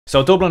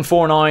So Dublin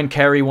 4-9,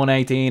 Kerry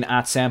 118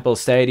 at Semple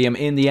Stadium.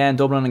 In the end,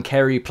 Dublin and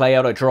Kerry play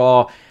out a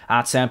draw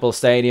at Semple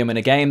Stadium in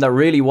a game that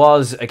really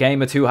was a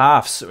game of two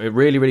halves. It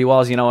really, really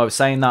was. You know, I was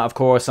saying that, of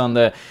course, on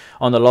the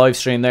live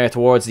stream there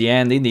towards the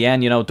end. In the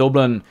end, you know,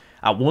 Dublin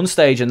at one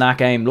stage in that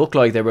game looked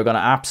like they were going to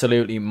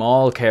absolutely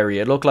maul Kerry.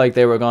 It looked like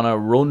they were going to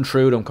run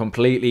through them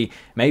completely,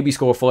 maybe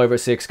score 5 or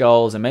 6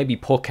 goals and maybe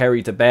put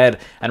Kerry to bed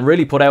and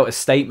really put out a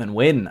statement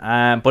win.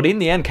 But in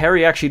the end,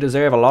 Kerry actually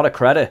deserve a lot of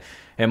credit,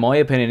 in my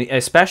opinion,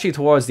 especially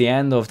towards the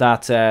end of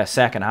that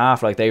second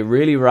half. Like, they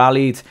really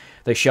rallied.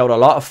 They showed a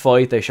lot of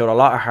fight. They showed a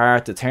lot of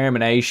heart,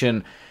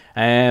 determination.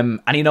 And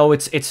you know,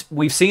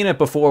 we've seen it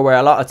before where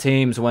a lot of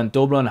teams, when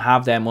Dublin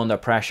have them under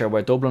pressure,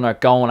 where Dublin are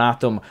going at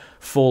them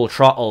full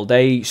throttle,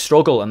 they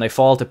struggle and they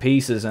fall to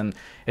pieces. And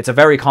it's a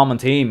very common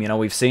theme. You know,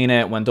 we've seen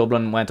it when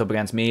Dublin went up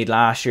against Meath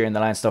last year in the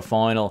Leinster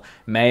final,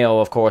 Mayo,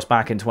 of course,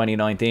 back in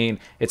 2019.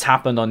 It's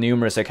happened on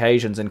numerous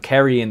occasions. And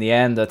Kerry, in the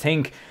end, I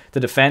think the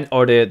defense,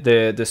 or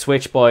the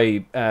switch by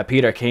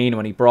Peter Keane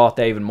when he brought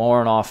David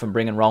Moran off and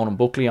bringing Ronan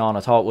Buckley on, I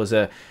thought was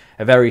a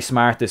very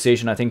smart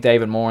decision. I think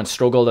David Moran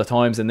struggled at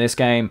times in this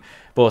game.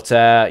 But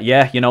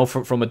yeah, you know,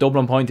 from a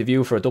Dublin point of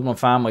view, for a Dublin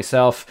fan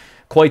myself,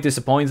 quite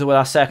disappointed with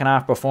that second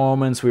half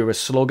performance. We were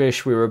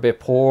sluggish, we were a bit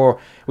poor.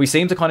 We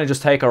seemed to kind of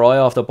just take our eye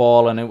off the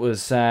ball, and it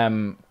was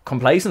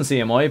complacency,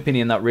 in my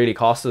opinion, that really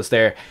cost us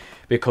there.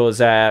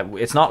 Because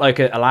it's not like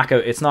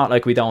it's not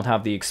like we don't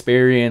have the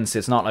experience.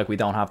 It's not like we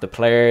don't have the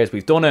players.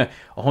 We've done it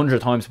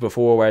 100 times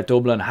before where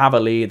Dublin have a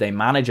lead, they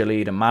manage a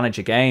lead and manage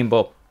a game.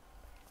 But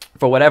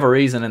for whatever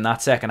reason in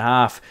that second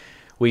half,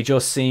 we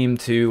just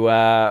seemed to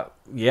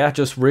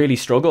just really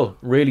struggle.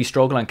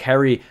 And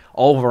Kerry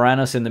overran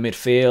us in the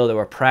midfield. They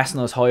were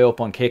pressing us high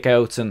up on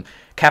kickouts and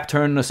kept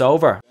turning us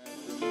over.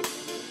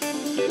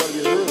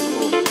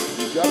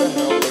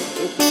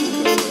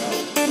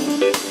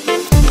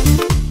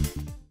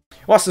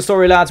 What's the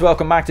story, lads?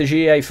 Welcome back to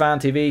GA Fan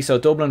TV. So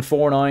Dublin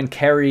 4-9,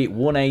 Kerry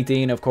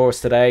 118, of course,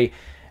 today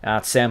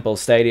at Semple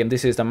Stadium.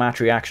 This is the match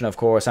reaction, of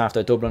course,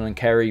 after Dublin and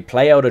Kerry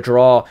play out a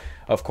draw,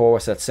 of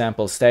course, at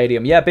Semple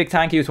Stadium. Yeah, big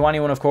thank you to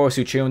anyone, of course,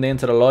 who tuned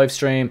into the live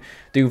stream.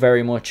 Do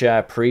very much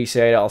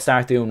appreciate it. I'll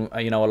start doing,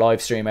 you know, a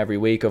live stream every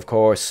week, of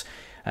course,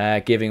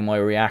 giving my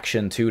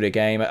reaction to the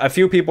game. A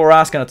few people were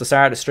asking at the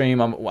start of the stream,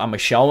 am I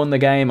showing the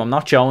game? I'm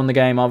not showing the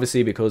game,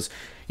 obviously, because,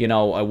 you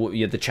know,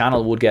 the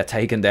channel would get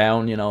taken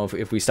down, you know,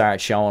 if we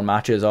start showing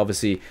matches,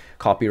 obviously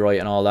copyright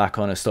and all that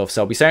kind of stuff.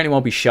 So we certainly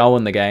won't be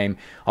showing the game.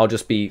 I'll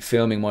just be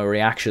filming my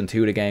reaction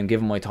to the game,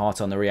 giving my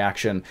thoughts on the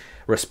reaction,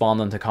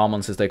 responding to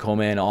comments as they come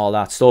in, all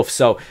that stuff.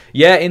 So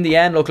yeah, in the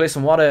end, look,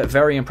 listen, what a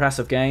very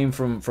impressive game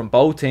from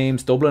both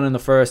teams. Dublin in the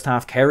first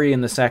half, Kerry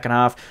in the second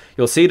half.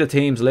 You'll see the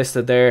teams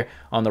listed there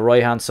on the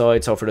right hand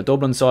side. So for the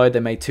Dublin side, they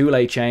made 2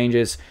 late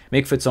changes.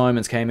 Mick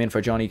Fitzsimons came in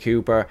for Johnny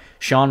Cooper,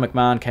 Sean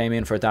McMahon came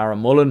in for Darren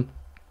Mullen,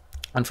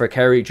 and for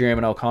Kerry,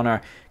 Jeremy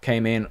O'Connor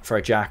came in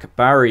for Jack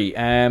Barry.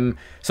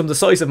 Some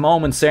decisive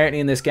moments certainly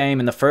in this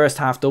game. In the first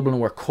half, Dublin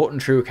were cutting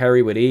through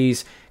Kerry with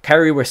ease.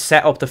 Kerry were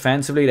set up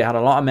defensively. They had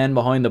a lot of men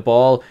behind the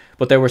ball,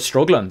 but they were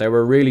struggling. They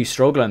were really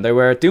struggling. They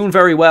were doing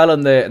very well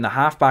in the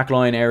half-back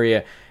line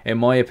area, in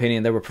my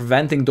opinion. They were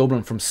preventing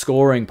Dublin from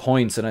scoring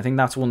points, and I think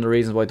that's one of the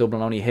reasons why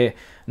Dublin only hit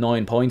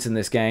 9 points in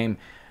this game.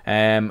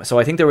 So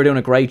I think they were doing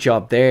a great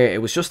job there.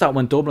 It was just that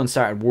when Dublin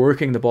started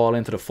working the ball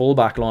into the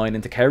full-back line,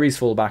 into Kerry's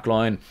full-back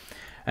line,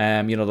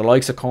 you know, the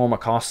likes of Cormac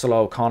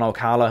Costello, Con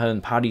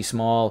O'Callaghan, Paddy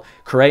Small,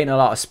 creating a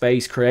lot of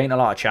space, creating a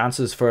lot of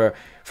chances for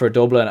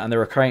Dublin, and they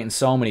were creating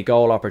so many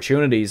goal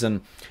opportunities.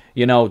 And,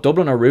 you know,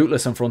 Dublin are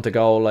rootless in front of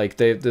goal. Like,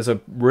 there's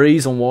a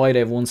reason why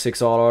they've won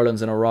 6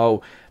 All-Irelands in a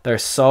row. They're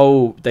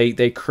so,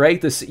 they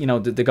create this, you know,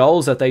 the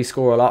goals that they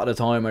score a lot of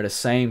the time are the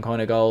same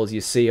kind of goals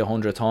you see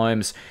 100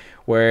 times,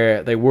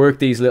 where they work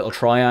these little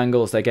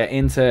triangles, they get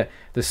into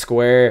the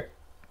square,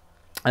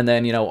 and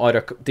then, you know,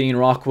 either Dean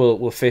Rock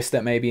will fist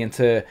it maybe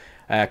into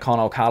Con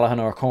O'Callaghan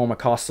or Cormac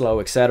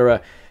Costello,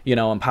 etc., you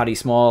know, and Paddy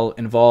Small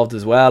involved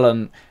as well.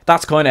 And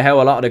that's kind of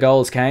how a lot of the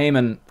goals came.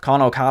 And Con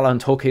O'Callaghan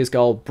took his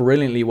goal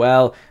brilliantly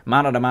well.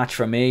 Man of the match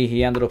for me.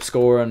 He ended up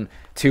scoring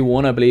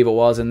 2-1, I believe it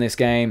was, in this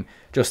game.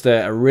 Just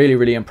a really,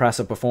 really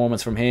impressive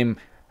performance from him.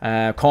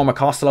 Cormac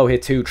Costello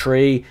hit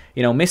 2-3.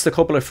 You know, missed a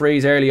couple of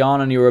frees early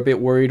on, and you were a bit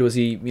worried. Was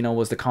he, you know,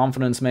 was the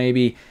confidence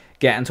maybe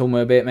getting to him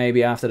a bit,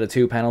 maybe after the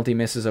 2 penalty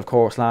misses, of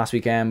course, last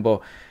weekend?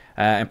 But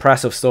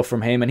impressive stuff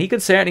from him, and he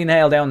could certainly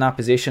nail down that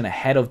position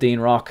ahead of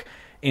Dean Rock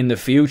in the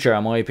future,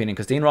 in my opinion,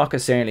 because Dean Rock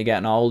is certainly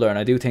getting older, and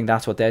I do think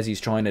that's what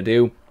Desi's trying to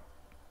do.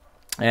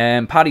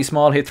 Paddy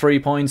Small hit 3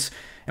 points,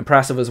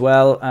 impressive as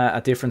well,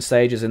 at different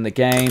stages in the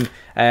game.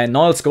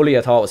 Niall Scully,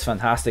 I thought, was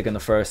fantastic in the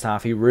first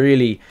half. He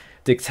really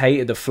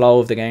dictated the flow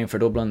of the game for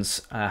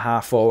Dublin's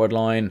half forward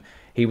line.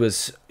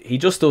 He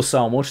just does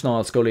so much,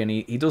 Niall Scully, and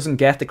he doesn't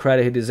get the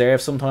credit he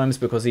deserves sometimes,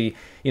 because he,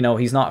 you know,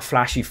 he's not a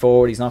flashy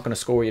forward. He's not going to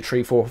score you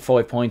 3, 4,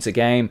 5 points a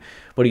game,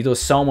 but he does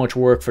so much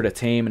work for the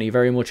team, and he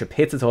very much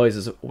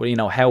epitomises, you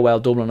know, how well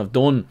Dublin have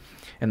done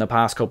in the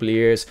past couple of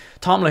years.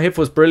 Tom Lahiff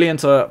was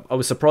brilliant. I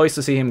was surprised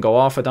to see him go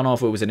off. I don't know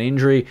if it was an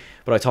injury,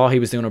 but I thought he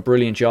was doing a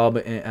brilliant job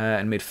in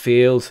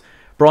midfield.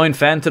 Brian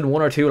Fenton,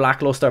 1 or 2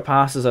 lackluster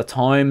passes at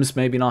times.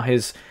 Maybe not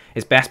his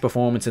best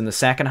performance in the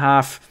second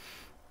half.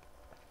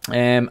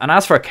 And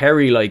as for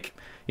Kerry, like,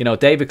 you know,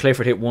 David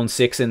Clifford hit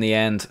 1-6 in the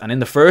end. And in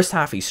the first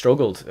half, he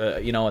struggled,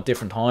 you know, at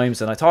different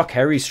times. And I thought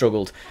Kerry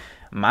struggled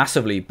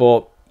massively.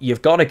 But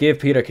you've got to give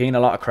Peter Keane a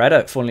lot of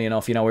credit, funnily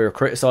enough. You know, we were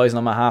criticising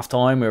him at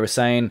half-time. We were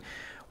saying,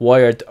 why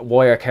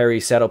are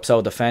Kerry set up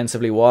so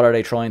defensively? What are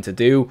they trying to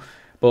do?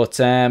 But,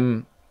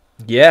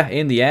 yeah,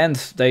 in the end,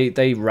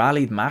 they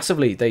rallied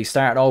massively. They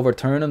started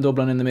overturning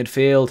Dublin in the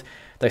midfield.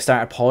 They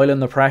started piling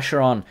the pressure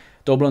on.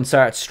 Dublin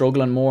started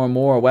struggling more and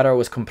more. Whether it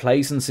was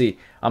complacency,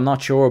 I'm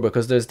not sure,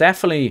 because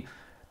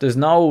there's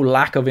no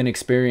lack of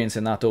inexperience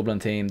in that Dublin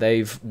team.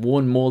 They've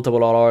won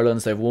multiple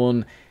All-Irelands. They've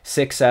won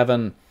 6,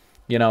 7,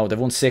 you know, they've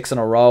won 6 in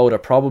a row. They're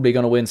probably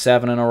going to win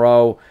 7 in a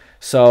row.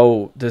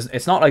 So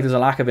it's not like there's a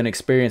lack of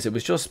inexperience. It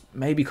was just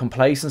maybe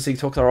complacency,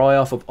 took their eye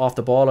off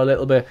the ball a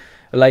little bit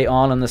late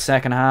on in the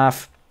second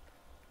half.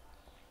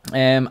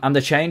 And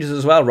the changes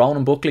as well.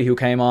 Ronan Buckley, who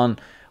came on,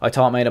 I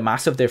thought made a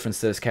massive difference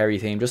to this Kerry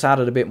team. Just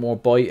added a bit more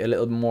bite, a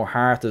little bit more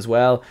heart as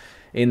well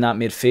in that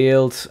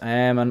midfield.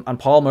 And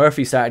Paul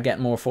Murphy started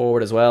getting more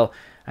forward as well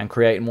and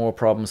creating more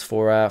problems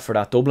for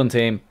that Dublin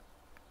team.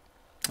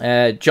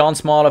 John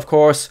Small, of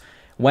course,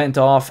 went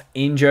off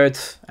injured.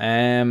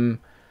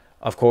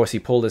 Of course, he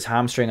pulled his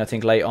hamstring, I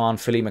think, late on.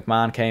 Philly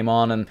McMahon came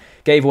on and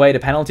gave away the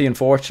penalty,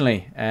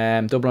 unfortunately.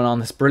 Dublin on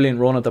this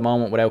brilliant run at the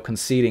moment without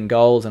conceding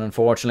goals, and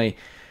unfortunately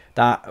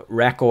that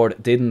record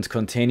didn't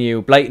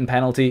continue. Blatant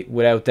penalty,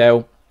 without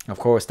doubt. Of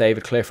course,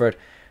 David Clifford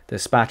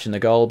dispatching the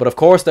goal. But of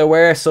course, there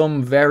were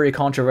some very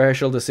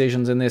controversial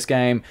decisions in this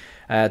game.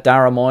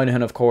 Dara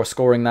Moynihan, of course,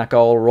 scoring that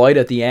goal right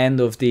at the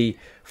end of the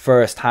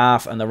first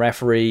half, and the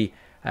referee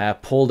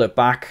pulled it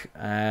back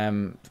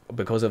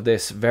because of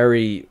this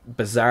very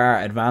bizarre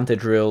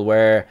advantage rule,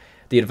 where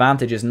the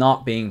advantage is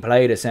not being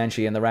played,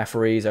 essentially, and the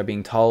referees are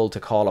being told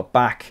to call it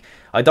back.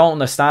 I don't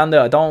understand it.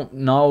 I don't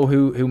know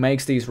who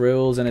makes these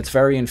rules, and it's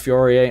very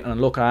infuriating.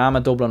 And look, I am a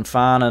Dublin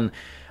fan, and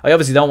I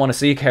obviously don't want to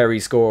see Kerry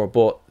score,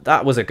 but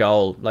that was a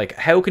goal. Like,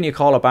 how can you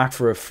call it back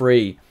for a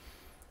free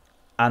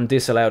and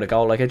disallow the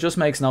goal? Like, it just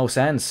makes no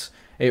sense.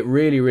 It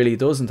really, really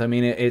doesn't. I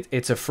mean,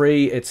 it's a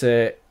free. It's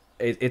a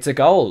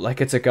goal. Like,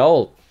 it's a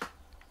goal.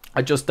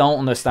 I just don't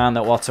understand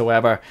that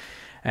whatsoever.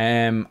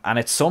 And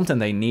it's something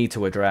they need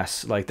to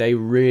address. Like, they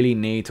really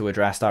need to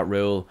address that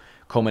rule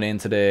coming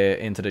into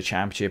the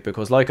championship,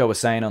 because like I was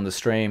saying on the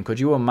stream, could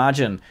you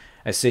imagine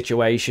a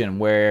situation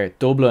where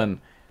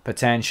Dublin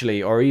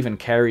potentially, or even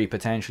Kerry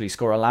potentially,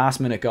 score a last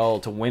minute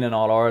goal to win an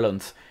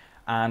All-Ireland,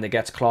 and it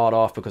gets clawed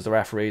off because the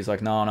referee's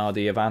like, no,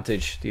 the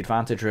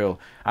advantage rule?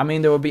 I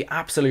mean, there would be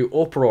absolute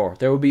uproar.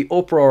 There would be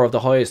uproar of the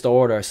highest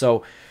order.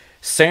 So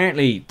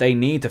certainly they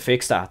need to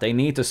fix that. They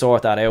need to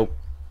sort that out.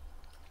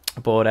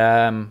 But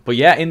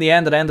yeah, in the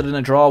end, it ended in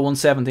a draw,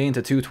 117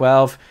 to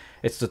 212.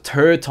 It's the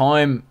third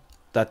time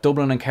that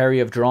Dublin and Kerry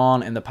have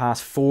drawn in the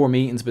past 4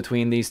 meetings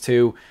between these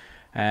two,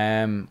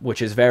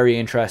 which is very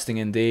interesting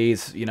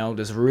indeed. You know,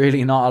 there's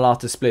really not a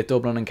lot to split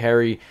Dublin and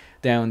Kerry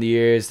down the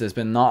years. There's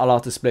been not a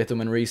lot to split them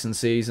in recent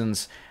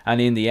seasons, and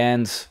in the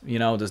end, you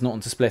know, there's nothing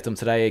to split them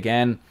today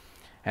again.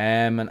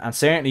 And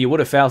certainly you would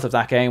have felt if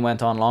that game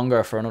went on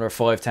longer for another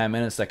 5-10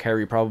 minutes that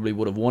Kerry probably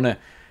would have won it.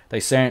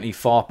 They certainly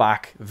fought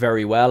back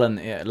very well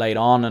and late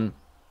on. And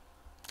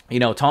you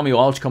know, Tommy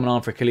Walsh coming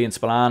on for Killian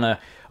Spillane.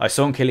 I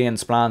sung Killian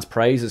Spillane's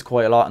praises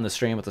quite a lot in the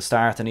stream at the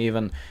start, and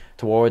even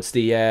towards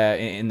the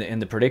in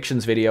the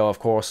predictions video, of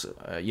course,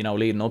 you know,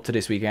 leading up to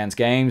this weekend's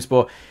games.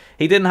 But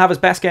he didn't have his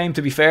best game,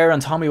 to be fair,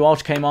 and Tommy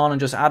Walsh came on and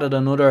just added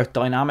another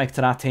dynamic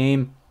to that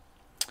team.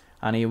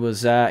 And he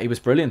was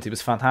brilliant. He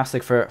was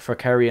fantastic for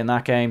Kerry in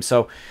that game.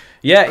 So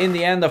yeah, in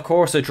the end, of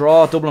course, a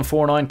draw. Dublin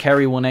 4-9,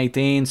 Kerry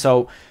 118.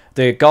 So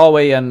the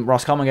Galway and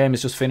Roscommon game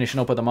is just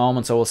finishing up at the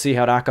moment, so we'll see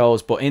how that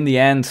goes. But in the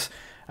end,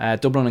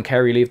 Dublin and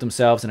Kerry leave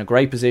themselves in a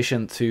great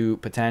position to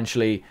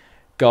potentially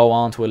go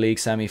on to a league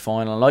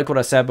semi-final. And like what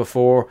I said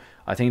before,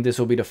 I think this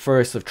will be the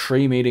first of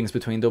 3 meetings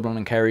between Dublin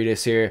and Kerry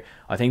this year.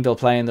 I think they'll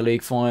play in the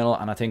league final,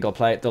 and I think they'll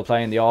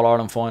play in the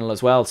All-Ireland final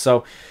as well.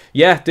 So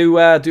yeah, do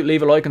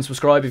leave a like and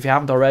subscribe if you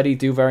haven't already.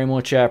 Do very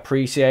much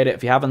appreciate it.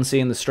 If you haven't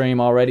seen the stream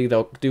already,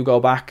 do go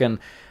back and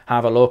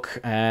have a look.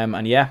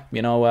 And yeah,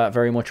 you know,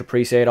 very much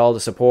appreciate all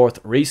the support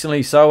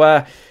recently.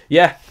 So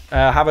yeah,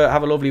 have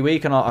a lovely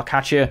week, and I'll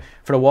catch you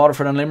for the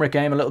Waterford and Limerick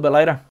game a little bit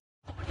later.